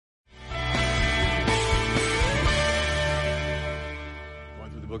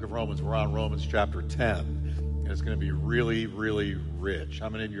book of Romans. We're on Romans chapter 10, and it's going to be really, really rich. How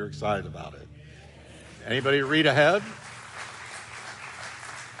many of you are excited about it? Anybody read ahead?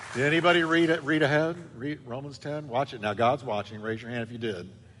 Did anybody read ahead? Read Romans 10? Watch it. Now, God's watching. Raise your hand if you did.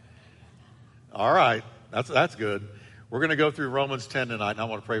 All right. That's good. We're going to go through Romans 10 tonight, and I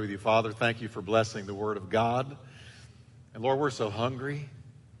want to pray with you. Father, thank you for blessing the Word of God. And Lord, we're so hungry.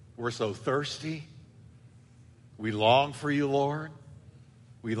 We're so thirsty. We long for you, Lord.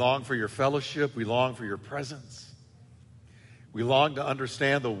 We long for your fellowship. We long for your presence. We long to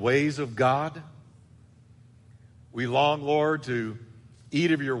understand the ways of God. We long, Lord, to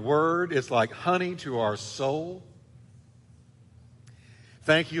eat of your word. It's like honey to our soul.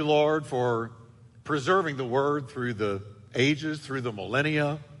 Thank you, Lord, for preserving the word through the ages, through the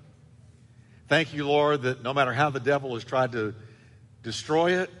millennia. Thank you, Lord, that no matter how the devil has tried to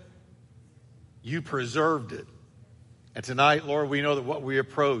destroy it, you preserved it. And tonight, Lord, we know that what we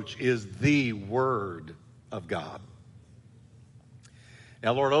approach is the Word of God.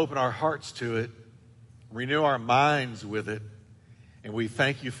 Now, Lord, open our hearts to it, renew our minds with it, and we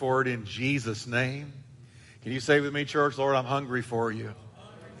thank you for it in Jesus' name. Can you say with me, church, Lord, I'm hungry for you.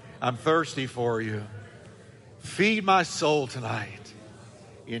 I'm thirsty for you. Feed my soul tonight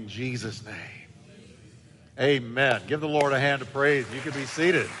in Jesus' name. Amen. Give the Lord a hand of praise. You can be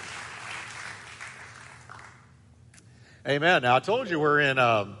seated. Amen. Now, I told you we're in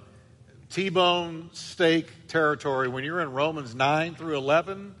T-bone steak territory. When you're in Romans 9 through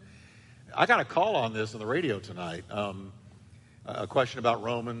 11, I got a call on this on the radio tonight, a question about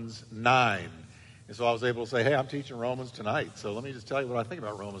Romans 9. And so I was able to say, hey, I'm teaching Romans tonight. So let me just tell you what I think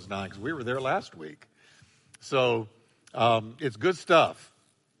about Romans 9, because we were there last week. So it's good stuff,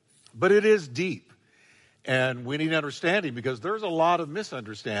 but it is deep. And we need understanding, because there's a lot of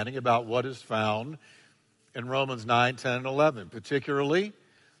misunderstanding about what is found in Romans 9, 10, and 11, particularly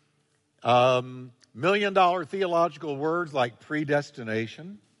million-dollar theological words like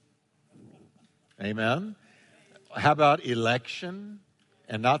predestination. Amen. How about election?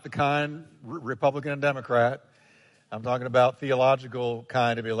 And not the kind Republican and Democrat. I'm talking about theological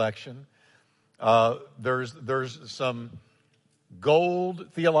kind of election. There's some gold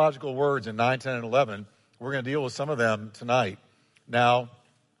theological words in 9, 10, and 11. We're going to deal with some of them tonight. Now,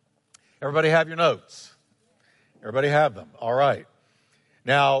 everybody have your notes? Everybody have them? All right.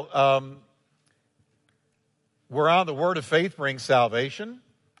 Now, we're on the Word of Faith Brings Salvation,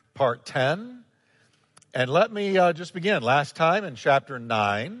 part 10. And let me just begin. Last time in chapter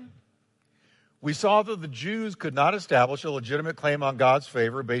 9, we saw that the Jews could not establish a legitimate claim on God's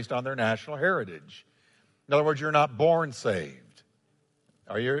favor based on their national heritage. In other words, you're not born saved.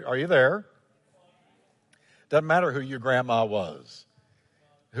 Are you there? Doesn't matter who your grandma was,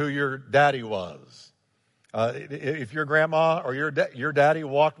 who your daddy was. If your grandma or your daddy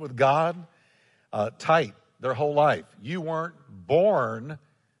walked with God tight their whole life, you weren't born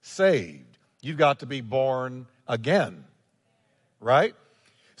saved. You've got to be born again, right?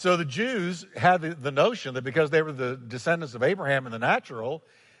 So the Jews had the notion that because they were the descendants of Abraham in the natural,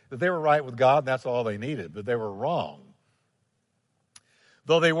 that they were right with God and that's all they needed, but they were wrong.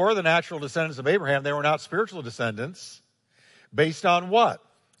 Though they were the natural descendants of Abraham, they were not spiritual descendants based on what?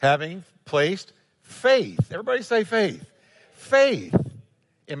 Having placed faith. Everybody say faith. Faith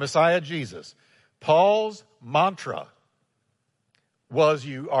in Messiah Jesus. Paul's mantra was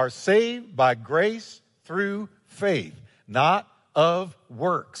you are saved by grace through faith, not of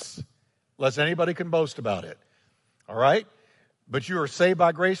works, lest anybody can boast about it. All right? But you are saved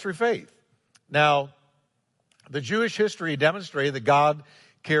by grace through faith. Now, the Jewish history demonstrated that God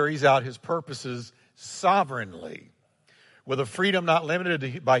carries out his purposes sovereignly, with a freedom not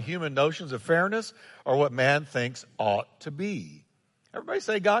limited by human notions of fairness or what man thinks ought to be. Everybody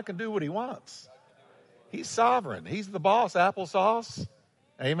say God can do what he wants. He's sovereign. He's the boss, applesauce.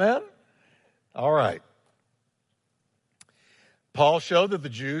 Amen? All right. Paul showed that the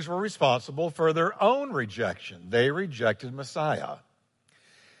Jews were responsible for their own rejection. They rejected Messiah.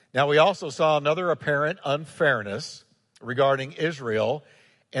 Now, we also saw another apparent unfairness regarding Israel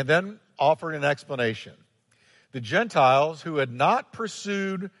and then offered an explanation. The Gentiles who had not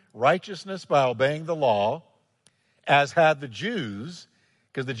pursued righteousness by obeying the law, as had the Jews,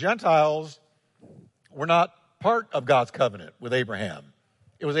 because the Gentiles were not part of God's covenant with Abraham.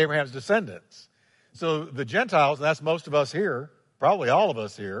 It was Abraham's descendants. So the Gentiles, and that's most of us here, probably all of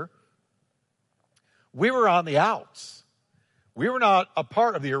us here, we were on the outs. We were not a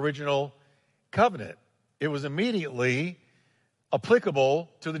part of the original covenant. It was immediately applicable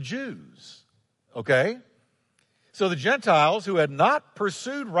to the Jews. Okay? So the Gentiles who had not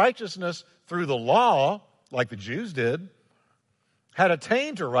pursued righteousness through the law, like the Jews did, had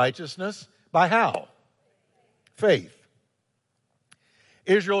attained to righteousness by how? Faith.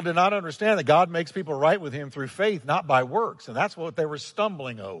 Israel did not understand that God makes people right with him through faith, not by works. And that's what they were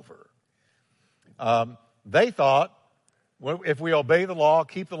stumbling over. They thought, well, if we obey the law,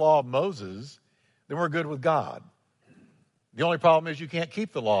 keep the law of Moses, then we're good with God. The only problem is you can't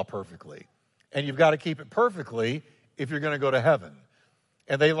keep the law perfectly. And you've got to keep it perfectly if you're going to go to heaven.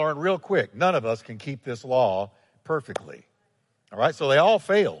 And they learned real quick, none of us can keep this law perfectly. All right, so they all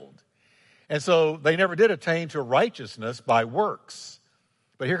failed. And so they never did attain to righteousness by works.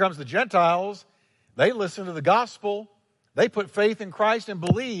 But here comes the Gentiles. They listened to the gospel. They put faith in Christ and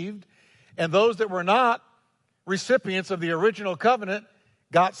believed. And those that were not recipients of the original covenant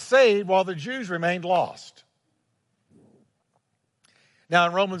got saved while the Jews remained lost. Now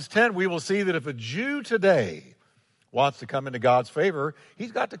in Romans 10, we will see that if a Jew today wants to come into God's favor,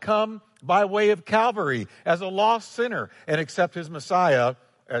 he's got to come by way of Calvary as a lost sinner and accept his Messiah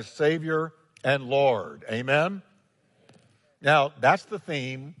as Savior and Lord. Amen? Now, that's the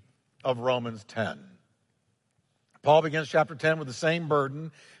theme of Romans 10. Paul begins chapter 10 with the same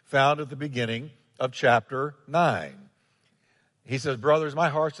burden found at the beginning of chapter 9. He says, brothers, my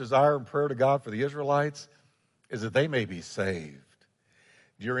heart's desire and prayer to God for the Israelites is that they may be saved.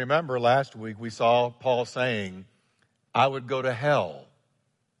 Do you remember last week we saw Paul saying, I would go to hell.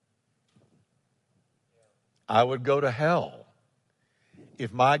 I would go to hell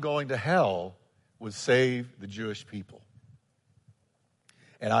if my going to hell would save the Jewish people.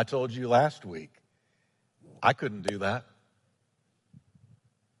 And I told you last week, I couldn't do that.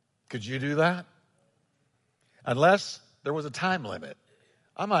 Could you do that? Unless there was a time limit.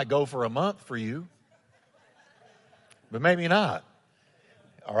 I might go for a month for you, but maybe not.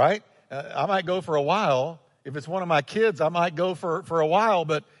 All right? I might go for a while. If it's one of my kids, I might go for a while,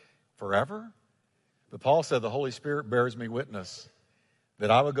 but forever? But Paul said the Holy Spirit bears me witness that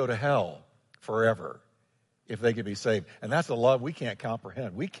I would go to hell forever if they could be saved. And that's a love we can't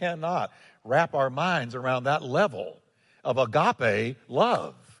comprehend. We cannot wrap our minds around that level of agape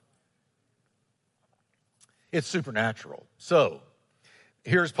love. It's supernatural. So,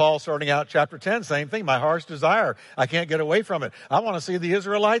 here's Paul starting out chapter 10, same thing. My heart's desire. I can't get away from it. I want to see the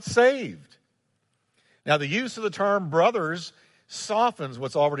Israelites saved. Now, the use of the term brothers softens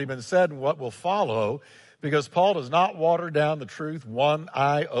what's already been said and what will follow, because Paul does not water down the truth one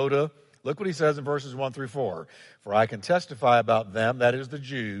iota. Look what he says in verses 1 through 4. For I can testify about them, that is the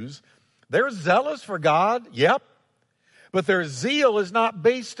Jews. They're zealous for God, yep, but their zeal is not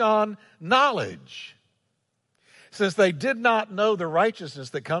based on knowledge. Since they did not know the righteousness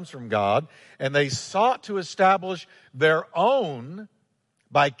that comes from God, and they sought to establish their own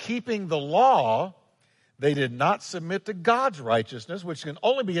by keeping the law, they did not submit to God's righteousness, which can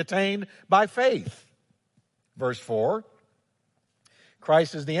only be attained by faith. Verse 4,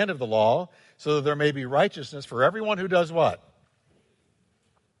 Christ is the end of the law, so that there may be righteousness for everyone who does what?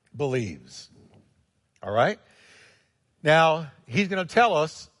 Believes. All right? Now, he's going to tell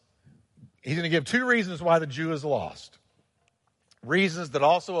us, he's going to give two reasons why the Jew is lost. Reasons that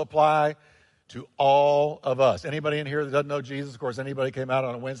also apply to all of us. Anybody in here that doesn't know Jesus? Of course, anybody came out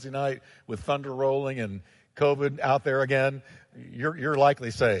on a Wednesday night with thunder rolling and COVID out there again, you're likely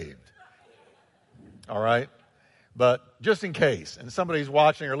saved. All right? But just in case, and somebody's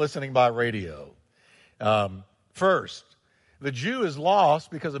watching or listening by radio, first, the Jew is lost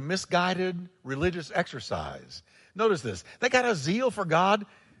because of misguided religious exercise. Notice this. They got a zeal for God,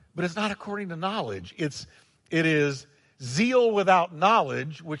 but it's not according to knowledge. It is zeal without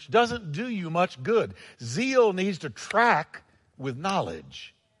knowledge, which doesn't do you much good. Zeal needs to track with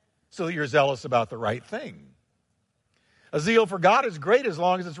knowledge so that you're zealous about the right thing. A zeal for God is great as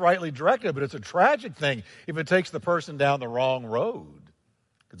long as it's rightly directed, but it's a tragic thing if it takes the person down the wrong road.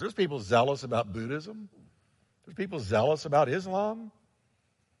 Because there's people zealous about Buddhism. There's people zealous about Islam.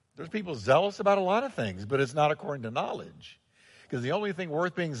 There's people zealous about a lot of things, but it's not according to knowledge. Because the only thing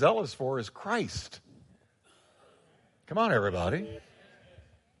worth being zealous for is Christ. Come on, everybody.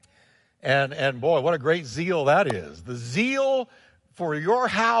 And boy, what a great zeal that is. The zeal for your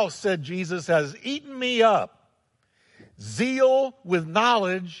house, said Jesus, has eaten me up. Zeal with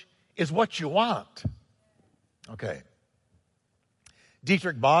knowledge is what you want. Okay.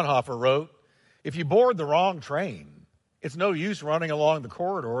 Dietrich Bonhoeffer wrote, if you board the wrong train, it's no use running along the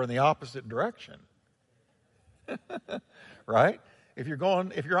corridor in the opposite direction. Right? If you're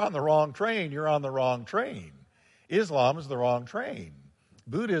on the wrong train, you're on the wrong train. Islam is the wrong train.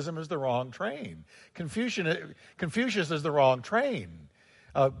 Buddhism is the wrong train. Confucius is the wrong train.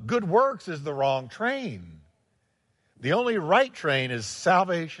 Good works is the wrong train. The only right train is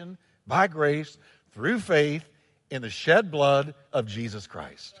salvation by grace through faith in the shed blood of Jesus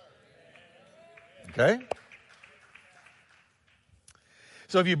Christ. Okay?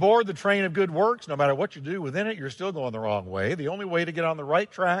 So if you board the train of good works, no matter what you do within it, you're still going the wrong way. The only way to get on the right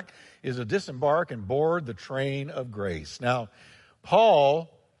track is to disembark and board the train of grace. Now, Paul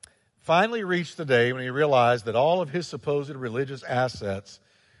finally reached the day when he realized that all of his supposed religious assets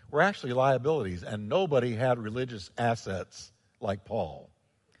were actually liabilities, and nobody had religious assets like Paul.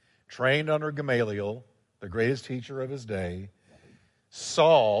 Trained under Gamaliel, the greatest teacher of his day,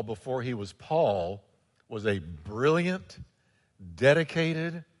 Saul, before he was Paul, was a brilliant,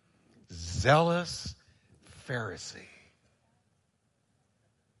 dedicated, zealous Pharisee.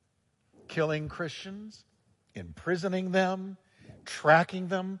 Killing Christians, imprisoning them, tracking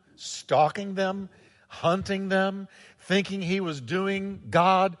them, stalking them, hunting them, thinking he was doing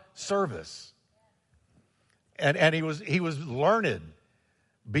God service. And he was learned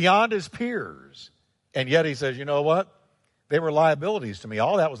beyond his peers. And yet he says, you know what? They were liabilities to me.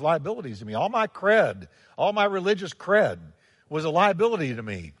 All that was liabilities to me. All my cred, all my religious cred was a liability to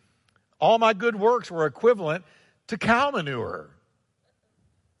me. All my good works were equivalent to cow manure.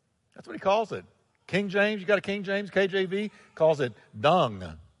 That's what he calls it. King James, you got a King James, KJV, calls it dung.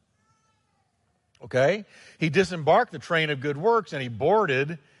 Okay? He disembarked the train of good works and he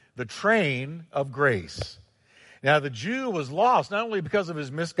boarded the train of grace. Now, the Jew was lost not only because of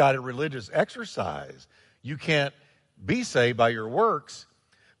his misguided religious exercise. You can't be saved by your works,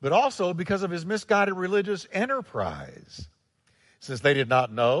 but also because of his misguided religious enterprise. Since they did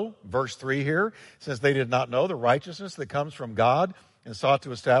not know, verse 3 here, since they did not know the righteousness that comes from God and sought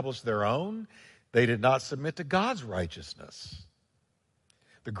to establish their own, they did not submit to God's righteousness.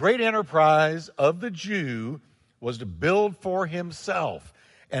 The great enterprise of the Jew was to build for himself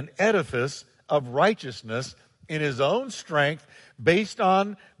an edifice of righteousness in his own strength based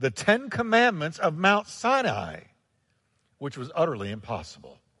on the 10 commandments of Mount Sinai, which was utterly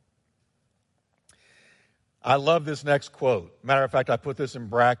impossible. I love this next quote. Matter of fact, I put this in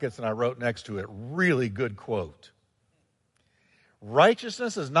brackets and I wrote next to it, really good quote.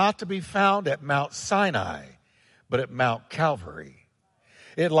 Righteousness is not to be found at Mount Sinai, but at Mount Calvary.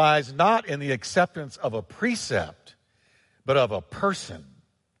 It lies not in the acceptance of a precept, but of a person.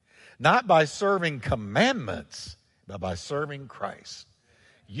 Not by serving commandments, but by serving Christ.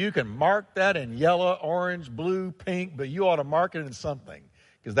 You can mark that in yellow, orange, blue, pink, but you ought to mark it in something,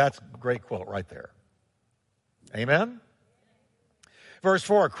 because that's a great quote right there. Amen? Verse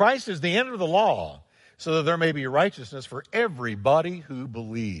 4, Christ is the end of the law, so that there may be righteousness for everybody who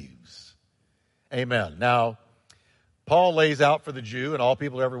believes. Amen. Now, Paul lays out for the Jew and all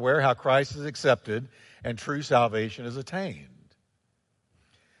people everywhere how Christ is accepted and true salvation is attained.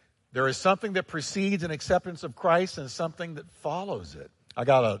 There is something that precedes an acceptance of Christ and something that follows it.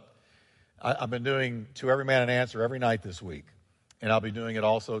 I've been doing To Every Man an Answer every night this week, and I'll be doing it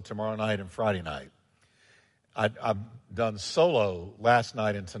also tomorrow night and Friday night. I've done solo last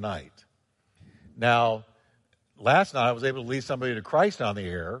night and tonight. Now, last night I was able to lead somebody to Christ on the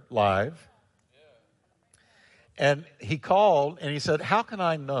air, live. And he called and he said, how can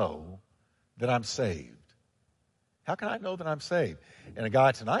I know that I'm saved? How can I know that I'm saved? And a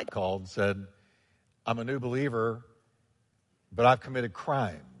guy tonight called and said, I'm a new believer, but I've committed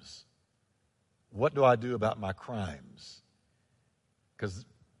crimes. What do I do about my crimes? Because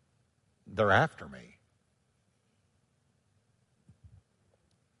they're after me.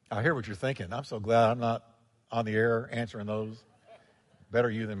 I hear what you're thinking. I'm so glad I'm not on the air answering those. Better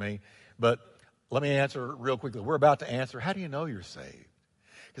you than me. But let me answer real quickly. We're about to answer, how do you know you're saved?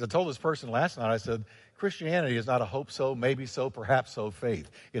 Because I told this person last night, I said, Christianity is not a hope so, maybe so, perhaps so faith.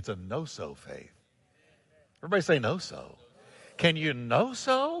 It's a no so faith. Everybody say no so. Can you know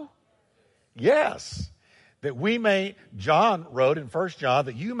so? Yes. That we may, John wrote in 1 John,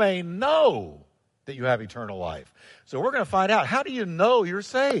 that you may know that you have eternal life. So we're going to find out, how do you know you're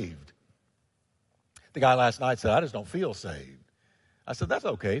saved? The guy last night said, I just don't feel saved. I said, that's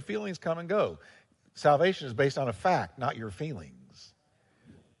okay. Feelings come and go. Salvation is based on a fact, not your feelings.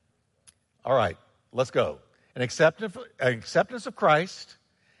 All right, let's go. An acceptance of Christ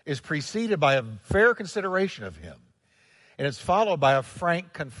is preceded by a fair consideration of him, and it's followed by a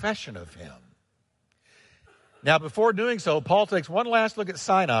frank confession of him. Now, before doing so, Paul takes one last look at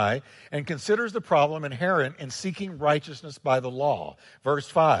Sinai and considers the problem inherent in seeking righteousness by the law. Verse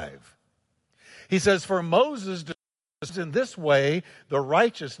 5. He says, for Moses does in this way the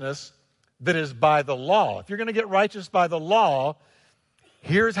righteousness that is by the law. If you're going to get righteous by the law,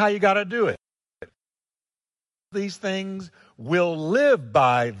 here's how you got to do it. These things will live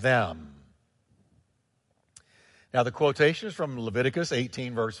by them. Now, the quotation is from Leviticus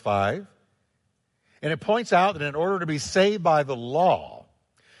 18, verse 5. And it points out that in order to be saved by the law,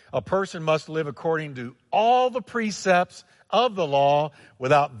 a person must live according to all the precepts of the law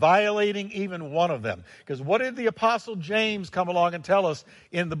without violating even one of them. Because what did the Apostle James come along and tell us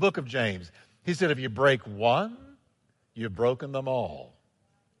in the book of James? He said, if you break one, you've broken them all.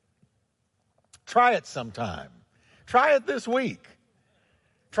 Try it sometime. Try it this week.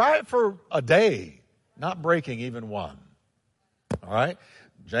 Try it for a day, not breaking even one. All right?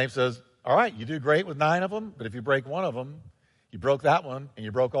 James says, all right, you do great with 9 of them, but if you break one of them, you broke that one, and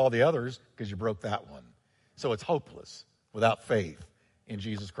you broke all the others because you broke that one. So it's hopeless without faith in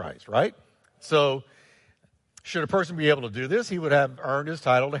Jesus Christ, right? So should a person be able to do this, he would have earned his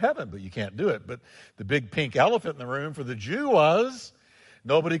title to heaven, but you can't do it. But the big pink elephant in the room for the Jew was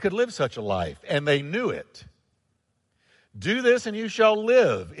nobody could live such a life, and they knew it. Do this and you shall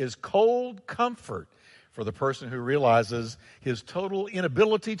live is cold comfort for the person who realizes his total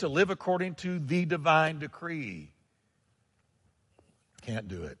inability to live according to the divine decree. Can't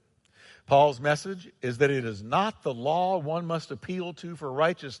do it. Paul's message is that it is not the law one must appeal to for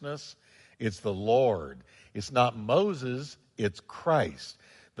righteousness, it's the Lord. It's not Moses, it's Christ,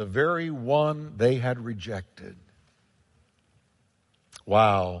 the very one they had rejected.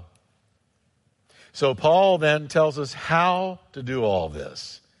 Wow. So Paul then tells us how to do all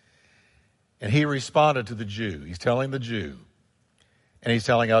this. And he responded to the Jew. He's telling the Jew, and he's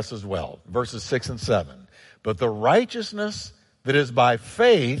telling us as well. Verses 6 and 7. But the righteousness that is by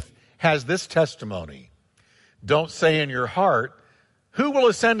faith has this testimony. Don't say in your heart, who will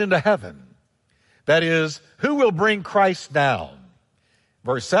ascend into heaven? That is, who will bring Christ down?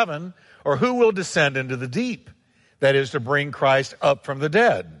 Verse 7, or who will descend into the deep? That is, to bring Christ up from the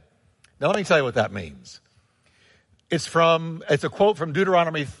dead. Now let me tell you what that means. It's a quote from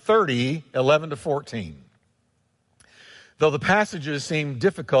Deuteronomy 30, 11 to 14. Though the passages seem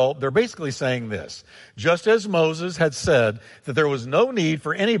difficult, they're basically saying this. Just as Moses had said that there was no need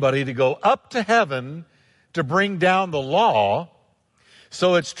for anybody to go up to heaven to bring down the law,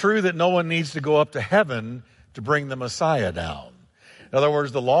 so it's true that no one needs to go up to heaven to bring the Messiah down. In other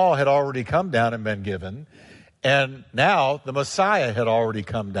words, the law had already come down and been given, and now the Messiah had already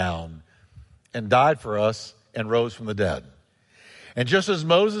come down and died for us and rose from the dead. And just as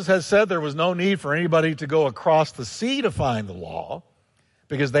Moses has said there was no need for anybody to go across the sea to find the law,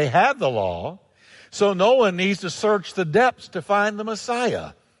 because they had the law, so no one needs to search the depths to find the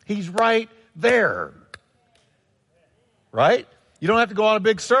Messiah. He's right there. Right? You don't have to go on a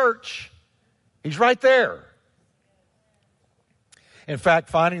big search. He's right there. In fact,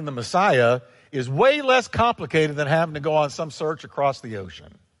 finding the Messiah is way less complicated than having to go on some search across the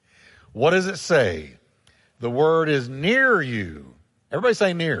ocean. What does it say? The word is near you. Everybody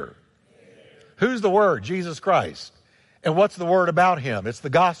say near. Who's the word? Jesus Christ. And what's the word about him? It's the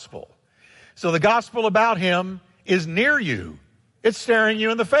gospel. So the gospel about him is near you. It's staring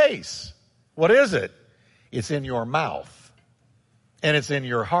you in the face. What is it? It's in your mouth. And it's in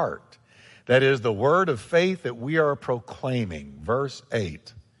your heart. That is the word of faith that we are proclaiming. Verse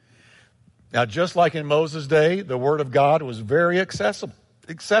 8. Now, just like in Moses' day, the word of God was very accessible.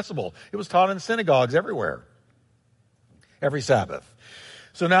 It was taught in synagogues everywhere. Every Sabbath.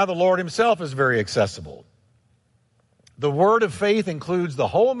 So now the Lord himself is very accessible. The word of faith includes the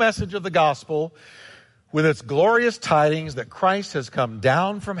whole message of the gospel with its glorious tidings that Christ has come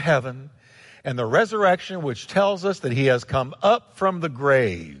down from heaven and the resurrection which tells us that he has come up from the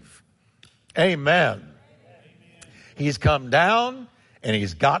grave. Amen. He's come down and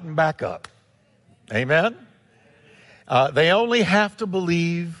he's gotten back up. Amen. They only have to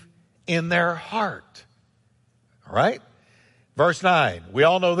believe in their heart. All right? Verse 9, we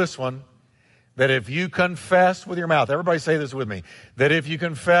all know this one, that if you confess with your mouth, everybody say this with me, that if you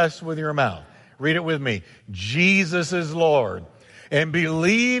confess with your mouth, read it with me, Jesus is Lord, and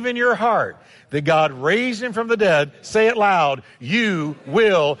believe in your heart that God raised him from the dead, say it loud, you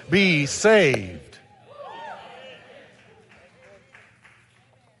will be saved.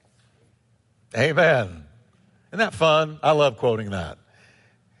 Amen. Isn't that fun? I love quoting that.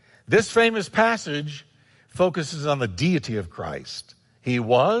 This famous passage focuses on the deity of Christ. He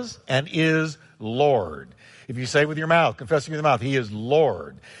was and is Lord. If you say with your mouth, confessing with your mouth, he is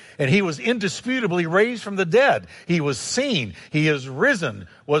Lord. And he was indisputably raised from the dead. He was seen. He is risen,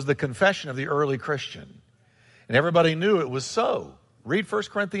 was the confession of the early Christian. And everybody knew it was so. Read 1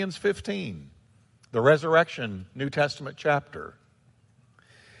 Corinthians 15, the resurrection New Testament chapter.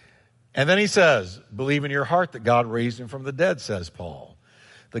 And then he says, believe in your heart that God raised him from the dead, says Paul.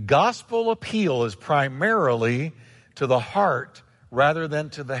 The gospel appeal is primarily to the heart rather than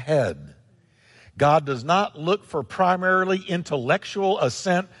to the head. God does not look for primarily intellectual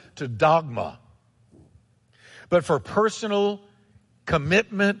assent to dogma. but for personal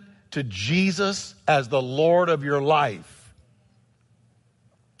commitment to Jesus as the Lord of your life.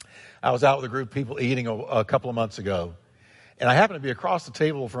 I was out with a group of people eating a couple of months ago, and I happened to be across the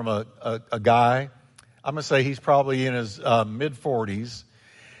table from a guy. I'm going to say he's probably in his mid-40s,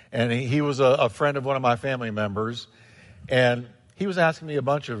 and he was a friend of one of my family members, and he was asking me a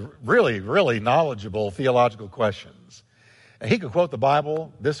bunch of really, really knowledgeable theological questions. And he could quote the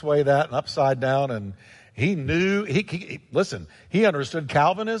Bible this way, that, and upside down, and he knew, listen, he understood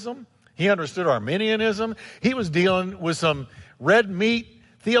Calvinism, he understood Arminianism, he was dealing with some red meat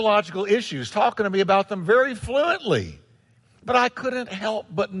theological issues, talking to me about them very fluently. But I couldn't help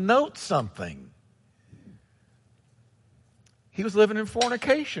but note something. He was living in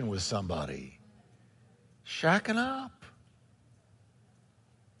fornication with somebody, shacking up.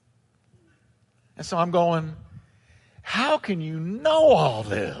 And so I'm going, how can you know all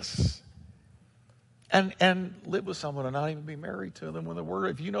this? And live with someone and not even be married to them when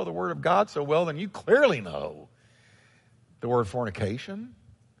if you know the Word of God so well, then you clearly know the word fornication.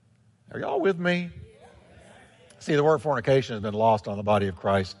 Are y'all with me? See, the word fornication has been lost on the body of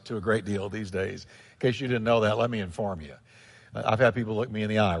Christ to a great deal these days. In case you didn't know that, let me inform you. I've had people look me in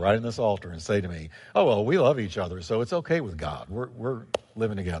the eye right in this altar and say to me, oh, well, we love each other, so it's okay with God. We're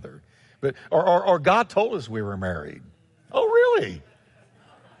living together. But or God told us we were married. Oh, really?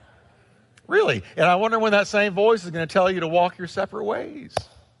 Really? And I wonder when that same voice is going to tell you to walk your separate ways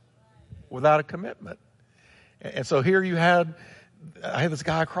without a commitment. And so here I had this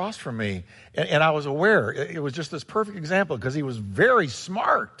guy across from me, and I was aware. It was just this perfect example because he was very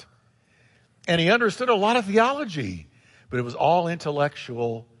smart, and he understood a lot of theology, but it was all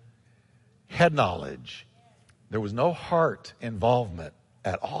intellectual head knowledge. There was no heart involvement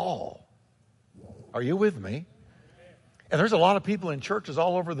at all. Are you with me? And there's a lot of people in churches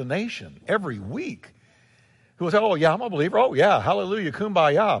all over the nation every week who will say, oh, yeah, I'm a believer. Oh, yeah, hallelujah,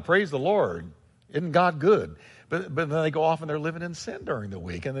 kumbaya, praise the Lord. Isn't God good? But then they go off and they're living in sin during the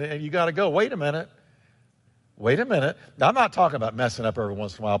week. And you got to go, wait a minute. Now, I'm not talking about messing up every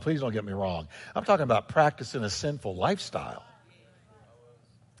once in a while. Please don't get me wrong. I'm talking about practicing a sinful lifestyle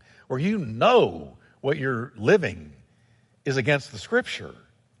where you know what you're living is against the Scripture.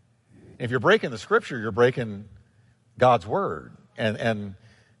 If you're breaking the Scripture, you're breaking God's Word. And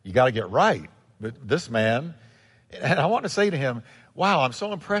you got to get right. But this man, and I want to say to him, wow, I'm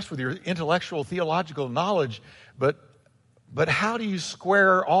so impressed with your intellectual theological knowledge, but how do you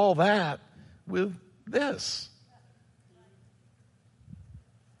square all that with this?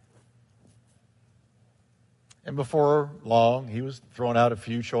 And before long, he was throwing out a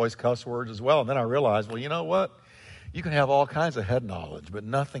few choice cuss words as well. And then I realized, well, you know what? You can have all kinds of head knowledge, but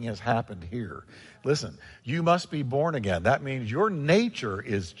nothing has happened here. Listen, you must be born again. That means your nature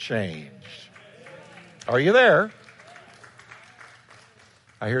is changed. Are you there?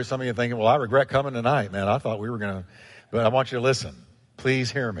 I hear some of you thinking, well, I regret coming tonight, man. I thought we were going to, but I want you to listen.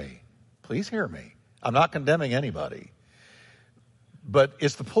 Please hear me. Please hear me. I'm not condemning anybody, but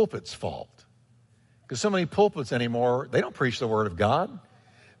it's the pulpit's fault. Because so many pulpits anymore, they don't preach the Word of God.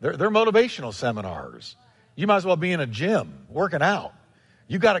 They're motivational seminars. You might as well be in a gym working out.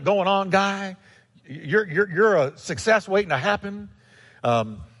 You got it going on, guy. You're a success waiting to happen.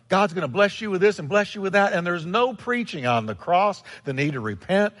 God's going to bless you with this and bless you with that. And there's no preaching on the cross, the need to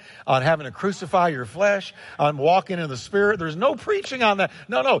repent, on having to crucify your flesh, on walking in the Spirit. There's no preaching on that.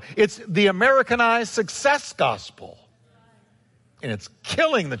 No. It's the Americanized success gospel. And it's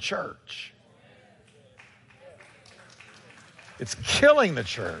killing the church. It's killing the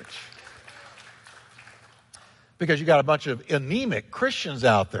church. Because you got a bunch of anemic Christians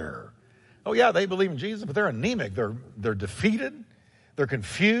out there. Oh, yeah, they believe in Jesus, but they're anemic. They're defeated. They're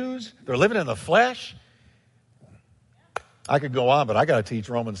confused. They're living in the flesh. I could go on, but I got to teach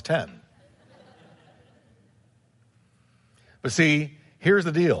Romans 10. But see, here's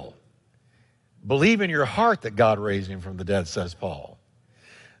the deal. Believe in your heart that God raised him from the dead, says Paul.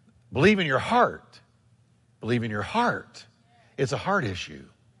 Believe in your heart. Believe in your heart. It's a heart issue.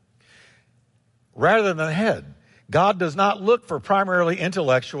 Rather than the head. God does not look for primarily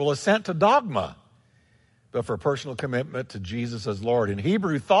intellectual assent to dogma, but for personal commitment to Jesus as Lord. In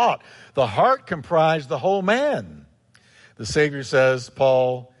Hebrew thought, the heart comprised the whole man. The Savior says,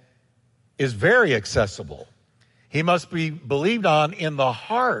 Paul, is very accessible. He must be believed on in the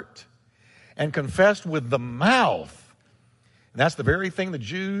heart and confessed with the mouth. And that's the very thing the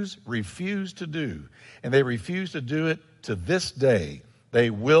Jews refuse to do. And they refuse to do it to this day. They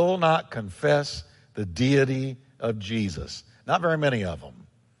will not confess the deity of Jesus. Not very many of them.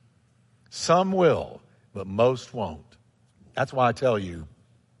 Some will, but most won't. That's why I tell you,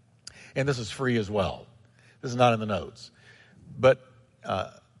 and this is free as well, This is not in the notes. But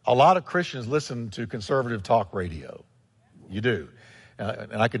a lot of Christians listen to conservative talk radio. You do.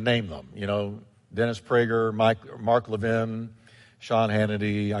 And I could name them. You know, Dennis Prager, Mark Levin, Sean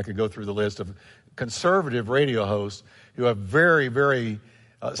Hannity. I could go through the list of conservative radio hosts who have very, very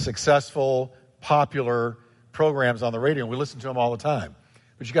successful, popular programs on the radio. And we listen to them all the time.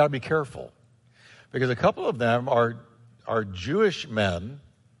 But you got to be careful. Because a couple of them are Jewish men.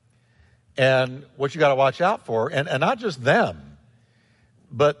 And what you got to watch out for, and not just them,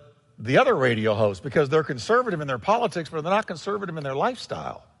 but the other radio hosts, because they're conservative in their politics, but they're not conservative in their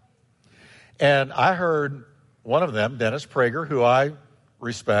lifestyle. And I heard one of them, Dennis Prager, who I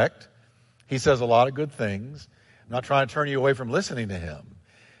respect. He says a lot of good things. I'm not trying to turn you away from listening to him.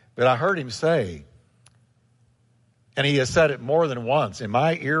 But I heard him say, and he has said it more than once, in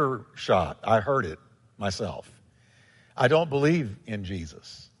my earshot, I heard it myself. I don't believe in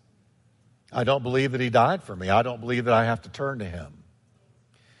Jesus. I don't believe that he died for me. I don't believe that I have to turn to him.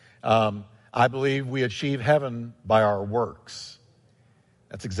 I believe we achieve heaven by our works.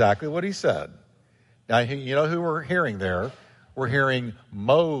 That's exactly what he said. Now, you know who we're hearing there? We're hearing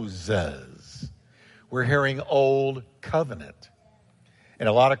Moses. We're hearing Old Covenant. And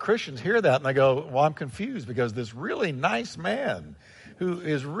a lot of Christians hear that and they go, well, I'm confused because this really nice man who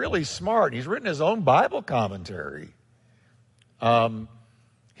is really smart, he's written his own Bible commentary.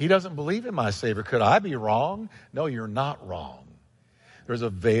 He doesn't believe in my Savior. Could I be wrong? No, you're not wrong. There's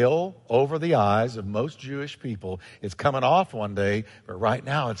a veil over the eyes of most Jewish people. It's coming off one day, but right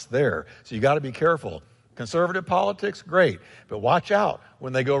now it's there. So you got to be careful. Conservative politics, great. But watch out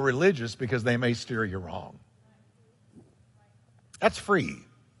when they go religious because they may steer you wrong. That's free.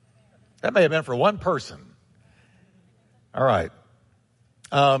 That may have been for one person. All right.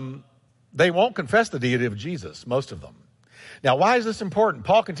 They won't confess the deity of Jesus, most of them. Now, why is this important?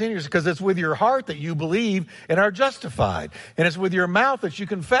 Paul continues, because it's with your heart that you believe and are justified. And it's with your mouth that you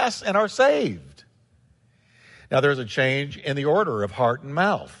confess and are saved. Now, there's a change in the order of heart and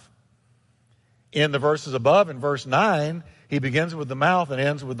mouth. In the verses above, in verse 9, he begins with the mouth and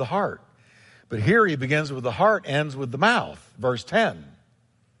ends with the heart. But here he begins with the heart, ends with the mouth. Verse 10.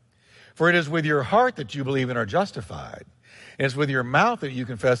 For it is with your heart that you believe and are justified. And it's with your mouth that you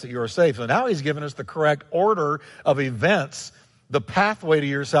confess that you are saved. So now he's given us the correct order of events. The pathway to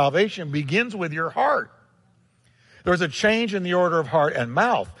your salvation begins with your heart. There's a change in the order of heart and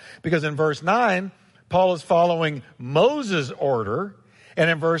mouth. Because in verse 9, Paul is following Moses' order. And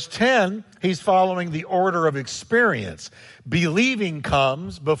in verse 10, he's following the order of experience. Believing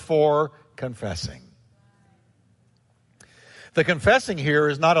comes before confessing. The confessing here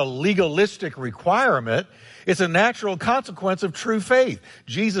is not a legalistic requirement. It's a natural consequence of true faith.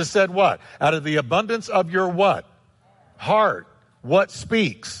 Jesus said what? Out of the abundance of your what? Heart. What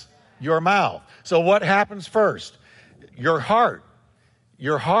speaks? Your mouth. So what happens first? Your heart.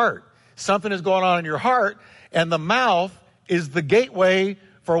 Your heart. Something is going on in your heart, and the mouth is the gateway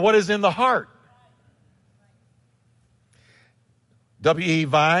for what is in the heart. W.E.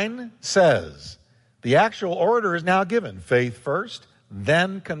 Vine says, the actual order is now given. Faith first,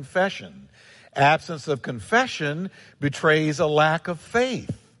 then confession. Absence of confession betrays a lack of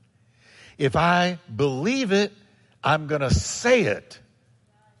faith. If I believe it, I'm going to say it.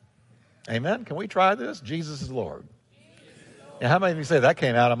 Amen? Can we try this? Jesus is Lord. Now, how many of you say, that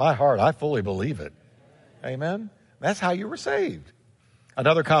came out of my heart? I fully believe it. Amen? That's how you were saved.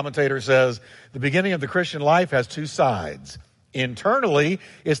 Another commentator says, the beginning of the Christian life has two sides. Internally,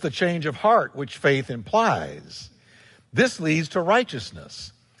 it's the change of heart, which faith implies. This leads to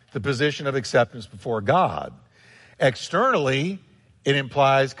righteousness, the position of acceptance before God. Externally, it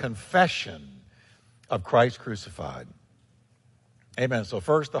implies confession of Christ crucified. Amen. So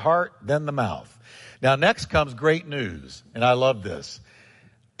first the heart, then the mouth. Now next comes great news, and I love this.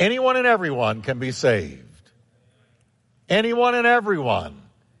 Anyone and everyone can be saved. Anyone and everyone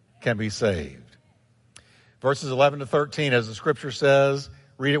can be saved. Verses 11 to 13, as the scripture says,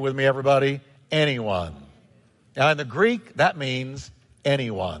 read it with me, everybody. Anyone. Now, in the Greek, that means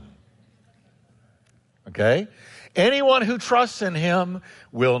anyone. Okay? Anyone who trusts in him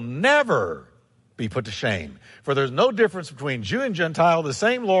will never be put to shame. For there's no difference between Jew and Gentile. The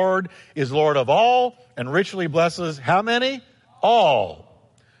same Lord is Lord of all and richly blesses how many? All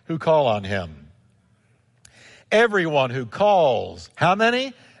who call on him. Everyone who calls. How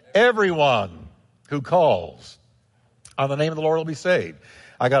many? Everyone who calls on the name of the Lord will be saved.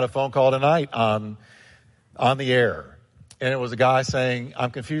 I got a phone call tonight on the air, and it was a guy saying,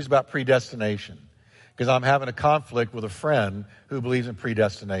 I'm confused about predestination because I'm having a conflict with a friend who believes in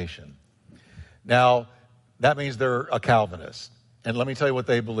predestination. Now, that means they're a Calvinist. And let me tell you what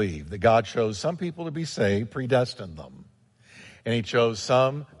they believe. That God chose some people to be saved, predestined them. And he chose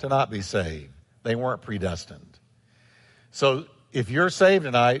some to not be saved. They weren't predestined. So if you're saved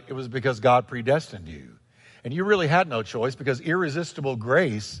tonight, it was because God predestined you. And you really had no choice because irresistible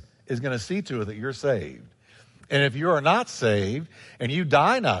grace is going to see to it that you're saved. And if you are not saved and you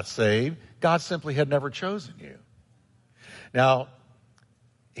die not saved, God simply had never chosen you. Now,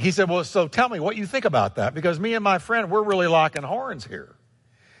 he said, well, so tell me what you think about that, because me and my friend, we're really locking horns here.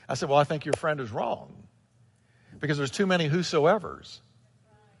 I said, well, I think your friend is wrong because there's too many whosoevers.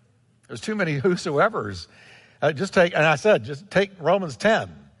 There's too many whosoevers. Just take Romans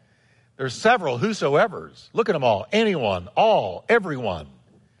 10. There's several whosoevers. Look at them all. Anyone, all, everyone.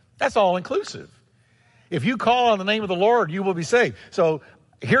 That's all inclusive. If you call on the name of the Lord, you will be saved. So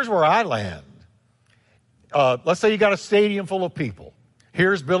here's where I land. Let's say you got a stadium full of people.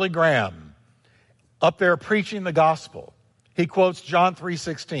 Here's Billy Graham up there preaching the gospel. He quotes John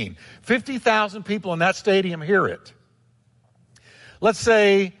 3:16. 50,000 people in that stadium hear it. Let's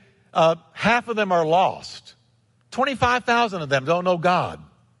say half of them are lost. 25,000 of them don't know God,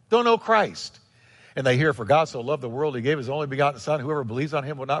 don't know Christ. And they hear, for God so loved the world, he gave his only begotten Son. Whoever believes on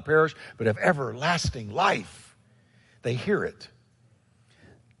him will not perish, but have everlasting life. They hear it.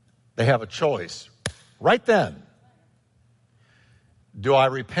 They have a choice. Right then, do I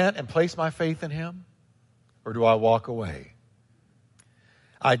repent and place my faith in him, or do I walk away?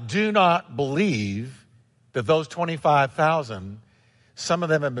 I do not believe that those 25,000, some of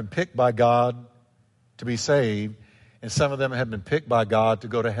them have been picked by God to be saved, and some of them have been picked by God to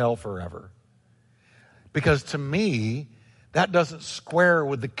go to hell forever. Because to me, that doesn't square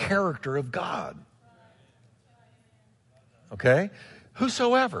with the character of God. Okay?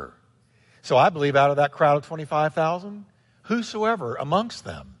 Whosoever. So I believe out of that crowd of 25,000, whosoever amongst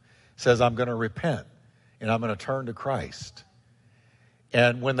them says, I'm going to repent and I'm going to turn to Christ.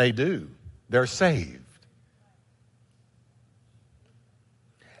 And when they do, they're saved.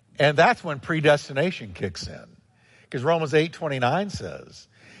 And that's when predestination kicks in. Because Romans 8:29 says,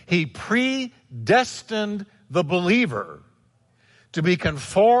 he predestined the believer to be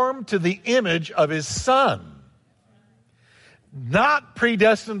conformed to the image of his Son. Not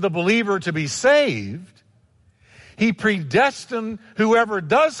predestined the believer to be saved. He predestined whoever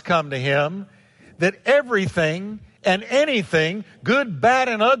does come to him that everything and anything, good, bad,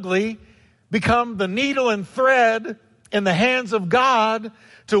 and ugly, become the needle and thread in the hands of God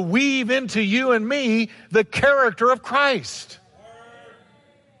to weave into you and me the character of Christ.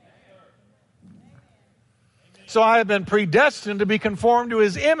 So I have been predestined to be conformed to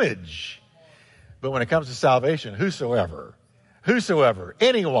his image. But when it comes to salvation, whosoever,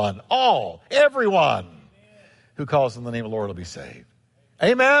 anyone, all, everyone who calls on the name of the Lord will be saved.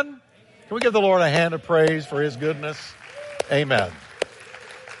 Amen? Can we give the Lord a hand of praise for his goodness? Amen.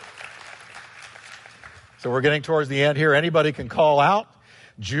 So we're getting towards the end here. Anybody can call out.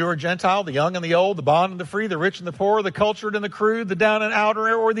 Jew or Gentile, the young and the old, the bond and the free, the rich and the poor, the cultured and the crude, the down and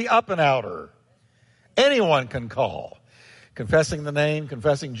outer or the up and outer. Anyone can call. Confessing the name,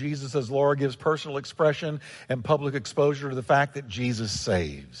 confessing Jesus as Lord gives personal expression and public exposure to the fact that Jesus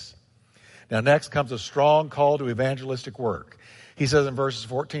saves. Now next comes a strong call to evangelistic work. He says in verses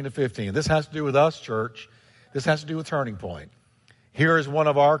 14 to 15, this has to do with us, church. This has to do with Turning Point. Here is one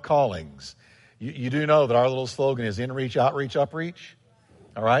of our callings. You do know that our little slogan is in reach, outreach, upreach.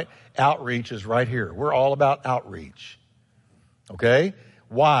 All right? Outreach is right here. We're all about outreach. Okay?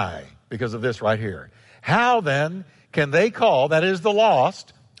 Why? Because of this right here. How then can they call, that is the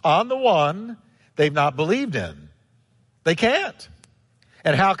lost, on the one they've not believed in? They can't.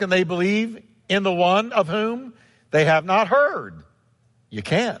 And how can they believe in the one of whom they have not heard? You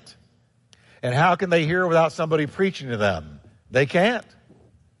can't. And how can they hear without somebody preaching to them? They can't.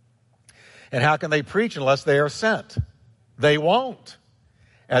 And how can they preach unless they are sent? They won't.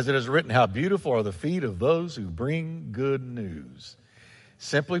 As it is written, how beautiful are the feet of those who bring good news.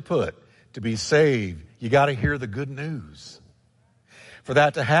 Simply put, to be saved, you got to hear the good news. For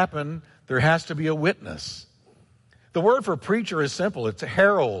that to happen, there has to be a witness. The word for preacher is simple. It's a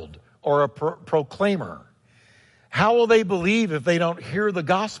herald or a proclaimer. How will they believe if they don't hear the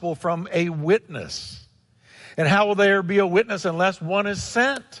gospel from a witness? And how will there be a witness unless one is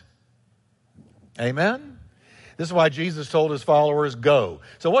sent? Amen? This is why Jesus told his followers, go.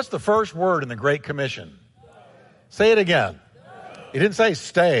 So what's the first word in the Great Commission? Go. Say it again. Go. He didn't say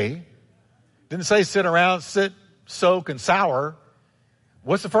stay. Didn't say sit around, sit, soak, and sour.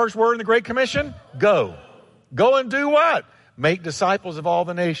 What's the first word in the Great Commission? Go. Go and do what? Make disciples of all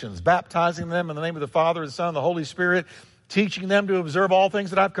the nations, baptizing them in the name of the Father, the Son, and the Holy Spirit, teaching them to observe all things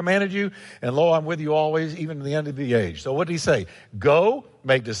that I've commanded you. And lo, I'm with you always, even to the end of the age. So what did he say? Go,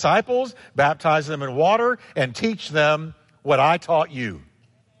 make disciples, baptize them in water, and teach them what I taught you.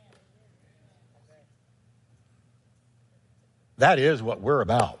 That is what we're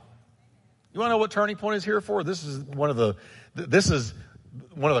about. You want to know what Turning Point is here for? This is one of the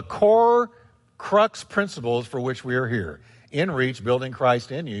core crux principles for which we are here. Inreach, building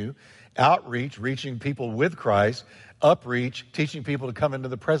Christ in you. Outreach, reaching people with Christ. Upreach, teaching people to come into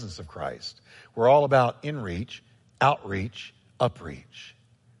the presence of Christ. We're all about inreach, outreach, upreach.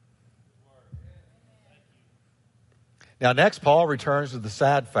 Now, next, Paul returns to the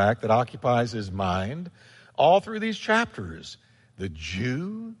sad fact that occupies his mind all through these chapters. The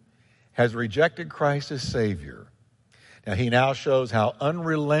Jew has rejected Christ as Savior. Now, he now shows how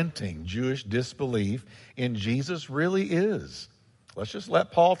unrelenting Jewish disbelief in Jesus really is. Let's just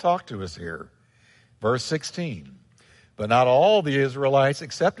let Paul talk to us here. Verse 16. But not all the Israelites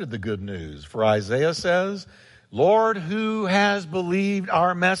accepted the good news. For Isaiah says, Lord, who has believed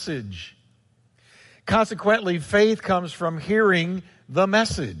our message? Consequently, faith comes from hearing the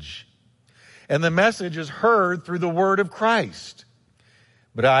message. And the message is heard through the word of Christ.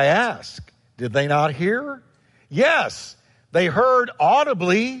 But I ask, did they not hear? Yes, they heard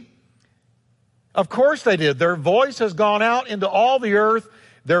audibly. Of course they did. Their voice has gone out into all the earth,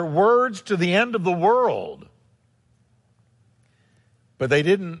 their words to the end of the world. But they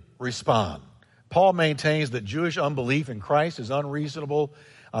didn't respond. Paul maintains that Jewish unbelief in Christ is unreasonable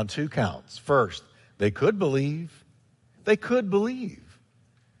on two counts. First, they could believe. They could believe.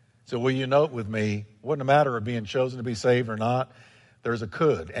 So will you note with me, it wasn't a matter of being chosen to be saved or not. There's a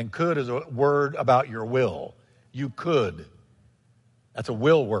could. And could is a word about your will. You could. That's a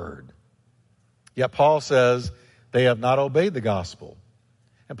will word. Yet Paul says they have not obeyed the gospel.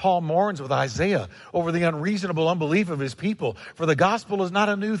 And Paul mourns with Isaiah over the unreasonable unbelief of his people. For the gospel is not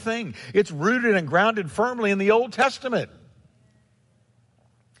a new thing. It's rooted and grounded firmly in the Old Testament.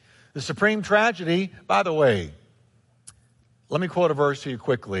 The supreme tragedy, by the way, let me quote a verse to you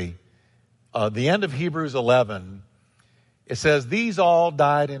quickly. The end of Hebrews 11, it says, these all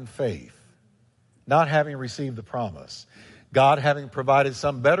died in faith, not having received the promise. God having provided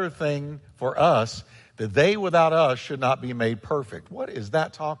some better thing for us, that they without us should not be made perfect. What is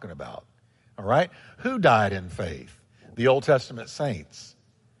that talking about? All right? Who died in faith? The Old Testament saints.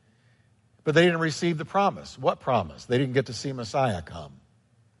 But they didn't receive the promise. What promise? They didn't get to see Messiah come.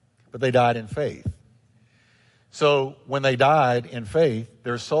 But they died in faith. So when they died in faith,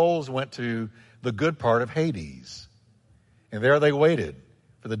 their souls went to the good part of Hades. And there they waited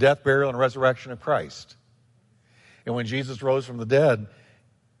for the death, burial, and resurrection of Christ. And when Jesus rose from the dead,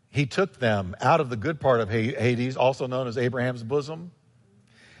 he took them out of the good part of Hades, also known as Abraham's bosom,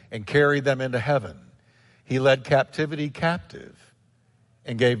 and carried them into heaven. He led captivity captive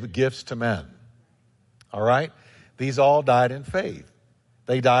and gave the gifts to men. All right? These all died in faith.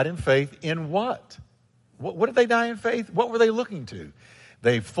 They died in faith in what? What did they die in faith? What were they looking to?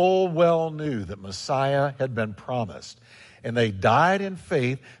 They full well knew that Messiah had been promised. And they died in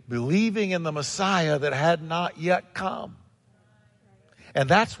faith, believing in the Messiah that had not yet come. And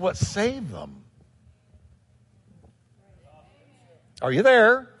that's what saved them. Are you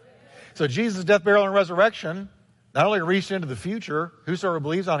there? So Jesus' death, burial, and resurrection not only reached into the future, whosoever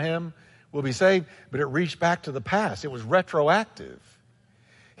believes on him will be saved, but it reached back to the past. It was retroactive.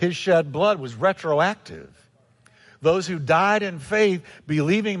 His shed blood was retroactive. Those who died in faith,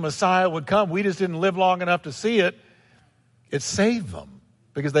 believing Messiah would come, we just didn't live long enough to see it. It saved them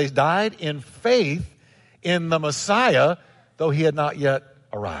because they died in faith in the Messiah, though he had not yet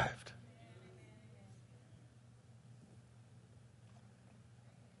arrived.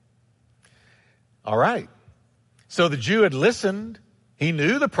 All right. So the Jew had listened. He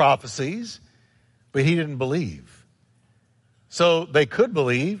knew the prophecies, but he didn't believe. So they could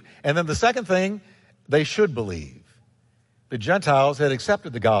believe. And then the second thing, they should believe. The Gentiles had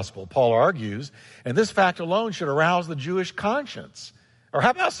accepted the gospel, Paul argues, and this fact alone should arouse the Jewish conscience. Or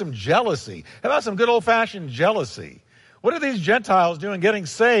how about some jealousy? How about some good old-fashioned jealousy? What are these Gentiles doing getting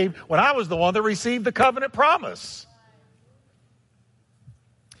saved when I was the one that received the covenant promise?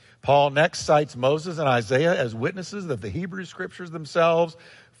 Paul next cites Moses and Isaiah as witnesses that the Hebrew Scriptures themselves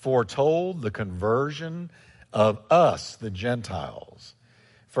foretold the conversion of us, the Gentiles.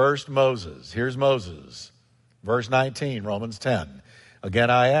 First, Moses. Here's Moses. Verse 19, Romans 10.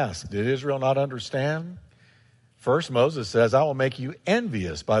 Again, I ask, did Israel not understand? First, Moses says, I will make you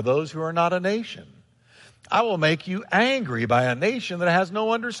envious by those who are not a nation. I will make you angry by a nation that has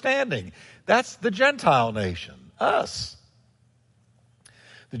no understanding. That's the Gentile nation, us.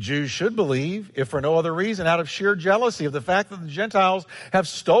 The Jews should believe, if for no other reason, out of sheer jealousy of the fact that the Gentiles have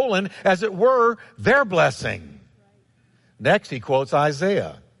stolen, as it were, their blessing. Next, he quotes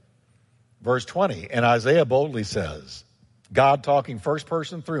Isaiah, verse 20. And Isaiah boldly says, God talking first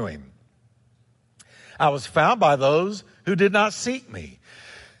person through him, I was found by those who did not seek me.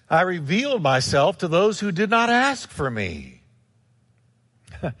 I revealed myself to those who did not ask for me.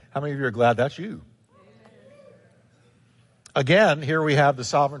 How many of you are glad that's you? Again, here we have the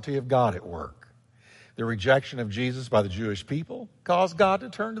sovereignty of God at work. The rejection of Jesus by the Jewish people caused God to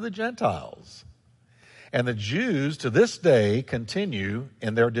turn to the Gentiles. And the Jews to this day continue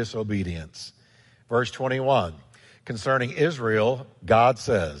in their disobedience. Verse 21, concerning Israel, God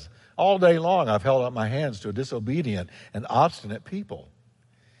says, all day long I've held up my hands to a disobedient and obstinate people.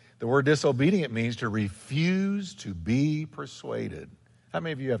 The word disobedient means to refuse to be persuaded. How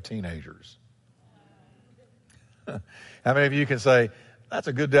many of you have teenagers? How many of you can say, that's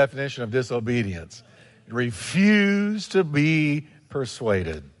a good definition of disobedience? Refuse to be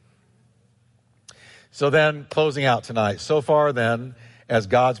persuaded. So then, closing out tonight, so far then, as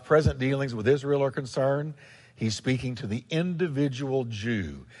God's present dealings with Israel are concerned, he's speaking to the individual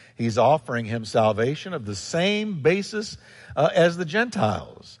Jew. He's offering him salvation of the same basis as the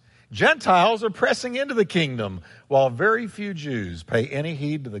Gentiles. Gentiles are pressing into the kingdom, while very few Jews pay any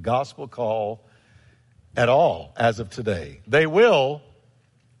heed to the gospel call at all as of today. They will,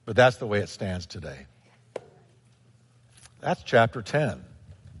 but that's the way it stands today. That's chapter 10.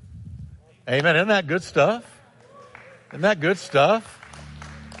 Amen. Isn't that good stuff? Isn't that good stuff?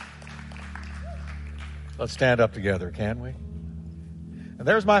 Let's stand up together, can we? And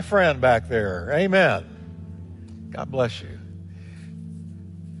there's my friend back there. Amen. God bless you.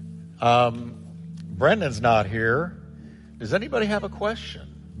 Brendan's not here. Does anybody have a question?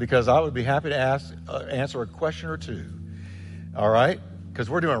 Because I would be happy to answer a question or two. All right? Because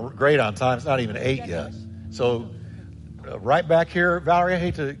we're doing great on time. It's not even 8 yet. So right back here,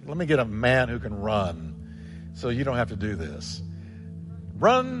 Valerie, let me get a man who can run so you don't have to do this.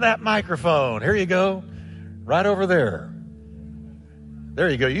 Run that microphone. Here you go. Right over there. There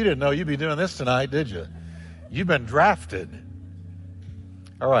you go. You didn't know you'd be doing this tonight, did you? You've been drafted.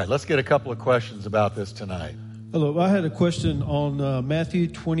 All right, let's get a couple of questions about this tonight. Hello, I had a question on Matthew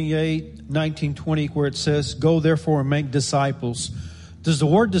 28:19-20, where it says, go therefore and make disciples. Does the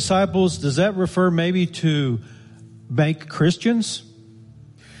word disciples, does that refer maybe to make Christians?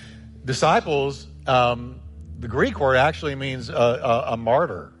 Disciples, the Greek word actually means a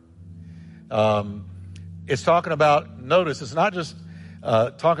martyr. It's talking about, notice, it's not just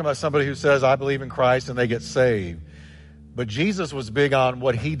talking about somebody who says, I believe in Christ and they get saved. But Jesus was big on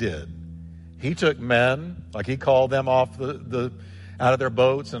what he did. He took men, like he called them off out of their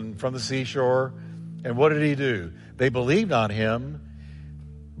boats and from the seashore. And what did he do? They believed on him,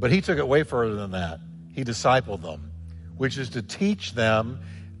 but he took it way further than that. He discipled them, which is to teach them,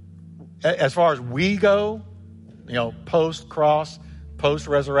 as far as we go, post-cross,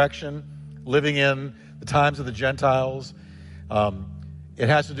 post-resurrection, living in the times of the Gentiles. It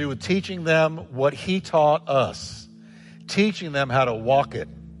has to do with teaching them what he taught us, teaching them how to walk it,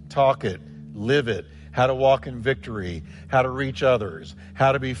 talk it, live it, how to walk in victory, how to reach others,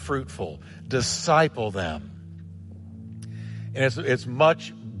 how to be fruitful, disciple them. And it's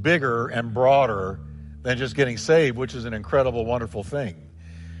much bigger and broader than just getting saved, which is an incredible, wonderful thing.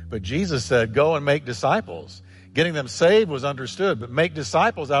 But Jesus said, go and make disciples. Getting them saved was understood, but make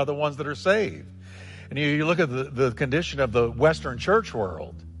disciples out of the ones that are saved. And you look at the condition of the Western church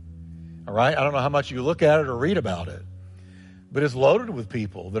world, all right? I don't know how much you look at it or read about it, but it's loaded with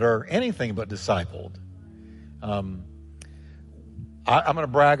people that are anything but discipled. I'm going to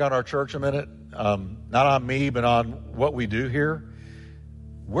brag on our church a minute, not on me, but on what we do here.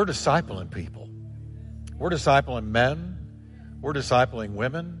 We're discipling people. We're discipling men. We're discipling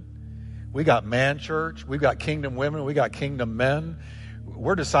women. We got man church. We've got kingdom women. We got kingdom men.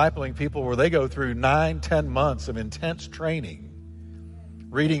 We're discipling people where they go through 9-10 months of intense training,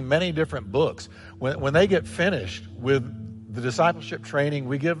 reading many different books. When they get finished with the discipleship training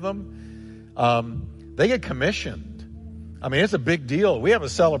we give them, they get commissioned. I mean, it's a big deal. We have a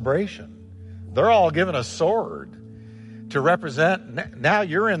celebration. They're all given a sword to represent. Now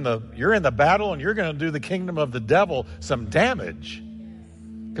you're in the battle, and you're going to do the kingdom of the devil some damage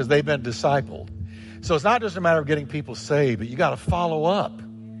because they've been discipled. So it's not just a matter of getting people saved, but you got to follow up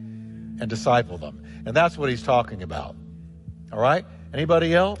and disciple them. And that's what he's talking about. All right?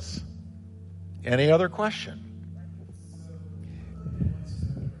 Anybody else? Any other question?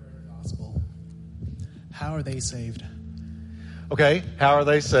 Gospel. How are they saved? Okay, how are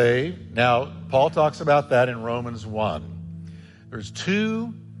they saved? Now, Paul talks about that in Romans 1. There's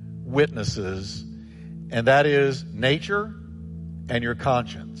two witnesses, and that is nature and your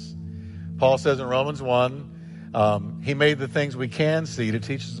conscience. Paul says in Romans 1, he made the things we can see to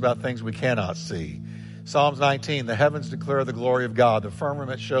teach us about things we cannot see. Psalms 19, the heavens declare the glory of God. The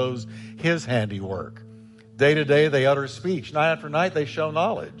firmament shows his handiwork. Day to day they utter speech. Night after night they show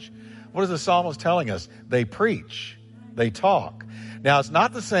knowledge. What is the psalmist telling us? They preach. They talk. Now, it's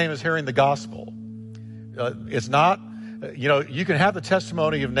not the same as hearing the gospel. It's not, you can have the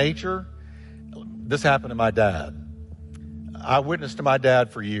testimony of nature. This happened to my dad. I witnessed to my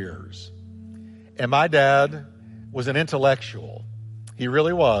dad for years. And my dad was an intellectual. He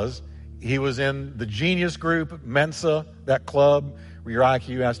really was. He was in the genius group, Mensa, that club where your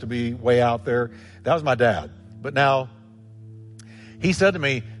IQ has to be way out there. That was my dad. But now, he said to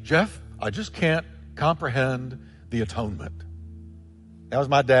me, Jeff, I just can't comprehend the atonement. That was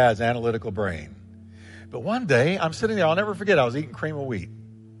my dad's analytical brain. But one day, I'm sitting there, I'll never forget, I was eating cream of wheat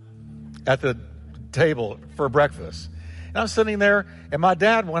at the table for breakfast. And I'm sitting there, and my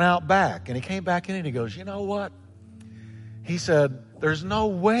dad went out back, and he came back in, and he goes, you know what? He said, there's no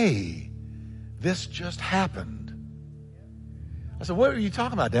way this just happened. I said, what are you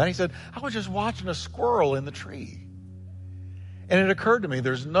talking about, Dad? He said, I was just watching a squirrel in the tree. And it occurred to me,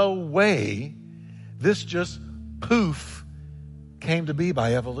 there's no way this just poof came to be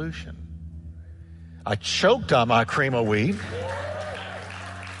by evolution. I choked on my cream of wheat.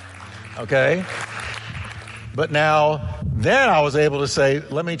 Okay? But now, then I was able to say,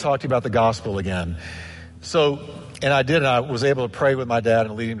 let me talk to you about the gospel again. So, and I did, and I was able to pray with my dad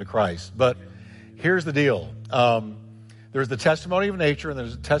and lead him to Christ. But here's the deal. There's the testimony of nature and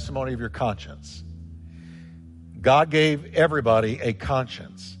there's the testimony of your conscience. God gave everybody a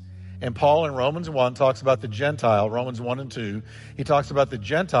conscience. And Paul in Romans 1 talks about the Gentile, Romans 1 and 2. He talks about the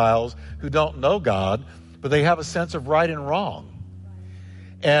Gentiles who don't know God, but they have a sense of right and wrong.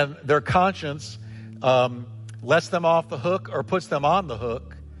 And their conscience lets them off the hook or puts them on the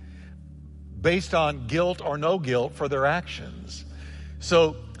hook based on guilt or no guilt for their actions.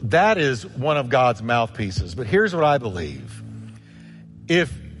 So that is one of God's mouthpieces. But here's what I believe.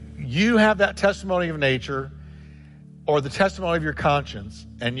 If you have that testimony of nature or the testimony of your conscience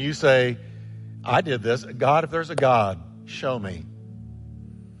and you say, I did this, God, if there's a God, show me.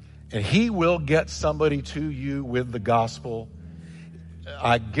 And he will get somebody to you with the gospel.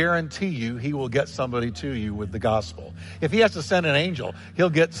 I guarantee you he will get somebody to you with the gospel. If he has to send an angel,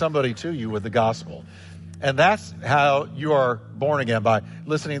 he'll get somebody to you with the gospel. And that's how you are born again, by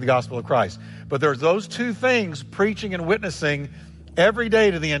listening to the gospel of Christ. But there's those two things, preaching and witnessing every day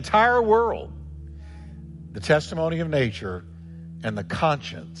to the entire world. The testimony of nature and the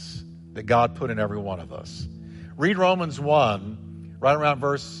conscience that God put in every one of us. Read Romans 1, right around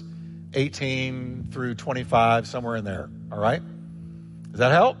verse 18 through 25, somewhere in there. All right? Does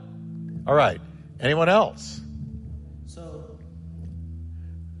that help? All right. Anyone else?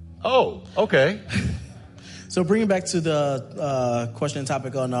 Oh, okay. So bringing back to the question and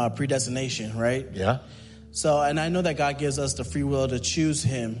topic on predestination, right? Yeah. So, and I know that God gives us the free will to choose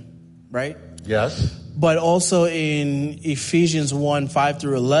him, right? Yes. But also in Ephesians 1, 5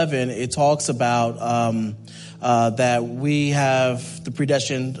 through 11, it talks about that we have the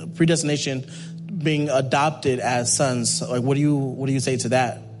predestination being adopted as sons. Like, what do you say to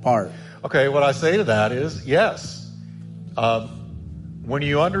that part? Okay, what I say to that is, yes. When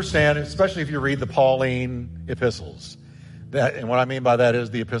you understand, especially if you read the Pauline epistles, and what I mean by that is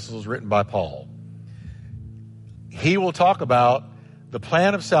the epistles written by Paul, he will talk about the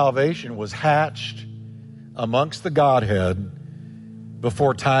plan of salvation was hatched amongst the Godhead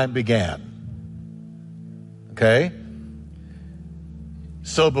before time began. Okay?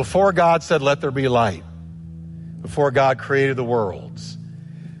 So before God said, let there be light, before God created the worlds,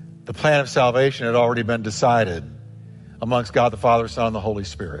 the plan of salvation had already been decided amongst God the Father, Son, and the Holy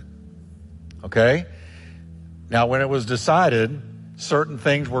Spirit. Okay? Now, when it was decided, certain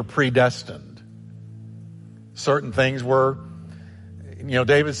things were predestined. Certain things were,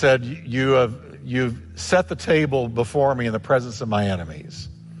 David said, you've set the table before me in the presence of my enemies.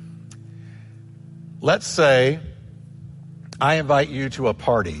 Let's say I invite you to a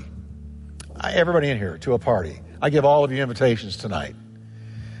party. Everybody in here, to a party. I give all of you invitations tonight.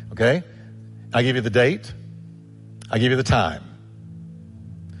 Okay? I give you the date. I give you the time.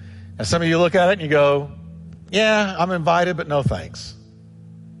 And some of you look at it and you go, yeah, I'm invited, but no thanks.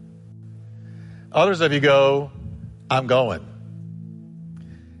 Others of you go, I'm going.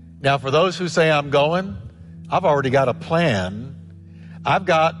 Now, for those who say I'm going, I've already got a plan. I've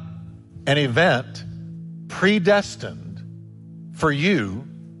got an event predestined for you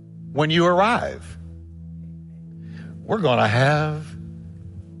when you arrive. we're going to have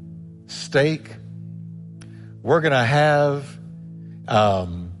steak. We're going to have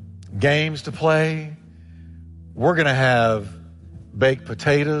games to play. We're going to have baked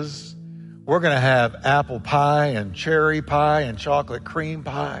potatoes. We're going to have apple pie and cherry pie and chocolate cream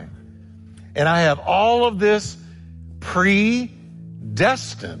pie. And I have all of this predestined.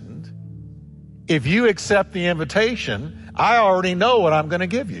 If you accept the invitation, I already know what I'm going to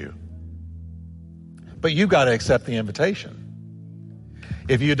give you. But you've got to accept the invitation.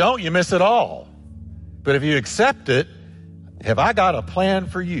 If you don't, you miss it all. But if you accept it, have I got a plan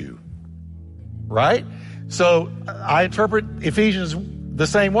for you? Right? So I interpret Ephesians the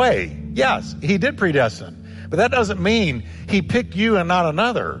same way. Yes, he did predestine. But that doesn't mean he picked you and not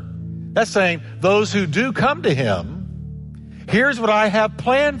another. That's saying those who do come to him, here's what I have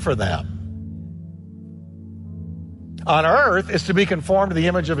planned for them. On earth is to be conformed to the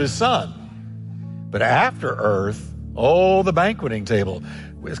image of his son. But after earth, the banqueting table.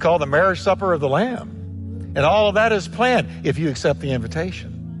 It's called the marriage supper of the Lamb. And all of that is planned if you accept the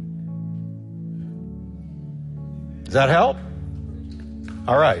invitation. Does that help?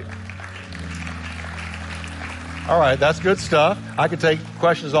 All right. All right, that's good stuff. I could take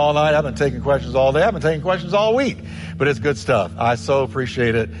questions all night. I've been taking questions all day. I've been taking questions all week. But it's good stuff. I so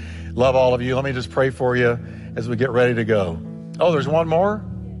appreciate it. Love all of you. Let me just pray for you as we get ready to go. Oh, there's one more?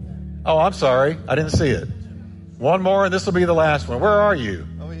 Oh, I'm sorry. I didn't see it. One more, and this will be the last one. Where are you?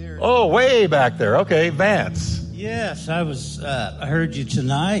 Over here. Oh, way back there. Okay, Vance. Yes, I heard you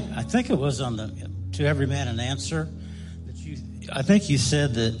tonight. I think it was on the To Every Man an Answer. I think you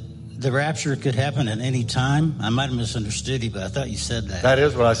said that the rapture could happen at any time. I might have misunderstood you, but I thought you said that. That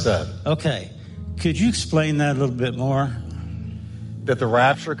is what I said. Okay. Could you explain that a little bit more? That the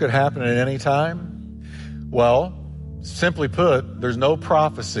rapture could happen at any time? Well, simply put, there's no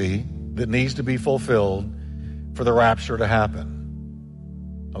prophecy that needs to be fulfilled for the rapture to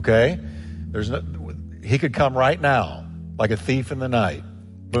happen. Okay? He could come right now, like a thief in the night.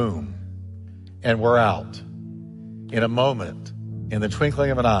 Boom. And we're out. In a moment, in the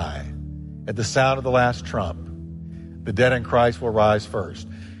twinkling of an eye, at the sound of the last trump, the dead in Christ will rise first.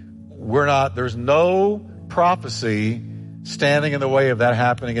 There's no prophecy standing in the way of that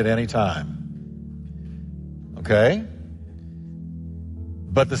happening at any time. Okay?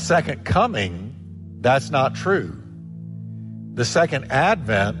 But the second coming, that's not true. The second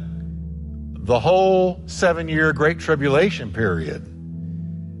advent, the whole 7-year Great Tribulation period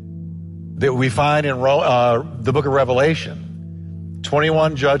that we find in the book of Revelation,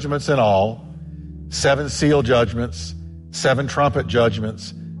 21 judgments in all, 7 seal judgments, 7 trumpet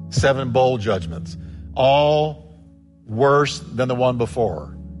judgments, 7 bowl judgments, all worse than the one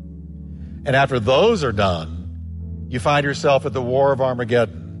before. And after those are done, you find yourself at the War of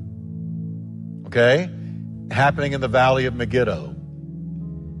Armageddon, okay? Happening in the Valley of Megiddo.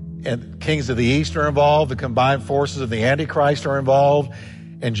 And kings of the east are involved, the combined forces of the Antichrist are involved,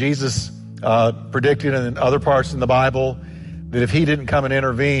 and Jesus predicted in other parts in the Bible that if he didn't come and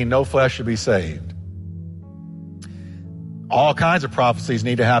intervene, no flesh should be saved. All kinds of prophecies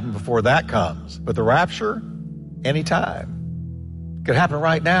need to happen before that comes. But the rapture, anytime. Could happen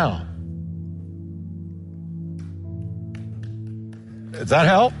right now. Does that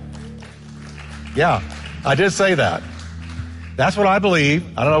help? Yeah, I did say that. That's what I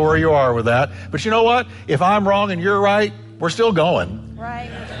believe. I don't know where you are with that. But you know what? If I'm wrong and you're right, we're still going.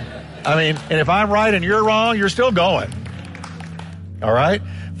 Right. I mean, and if I'm right and you're wrong, you're still going. All right?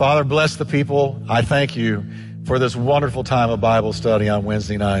 Father, bless the people. I thank you for this wonderful time of Bible study on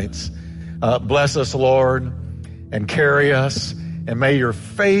Wednesday nights. Bless us, Lord, and carry us, and may your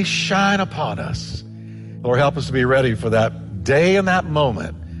face shine upon us. Lord, help us to be ready for that day and that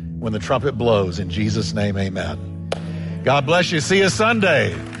moment when the trumpet blows. In Jesus' name, amen. God bless you. See you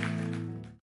Sunday.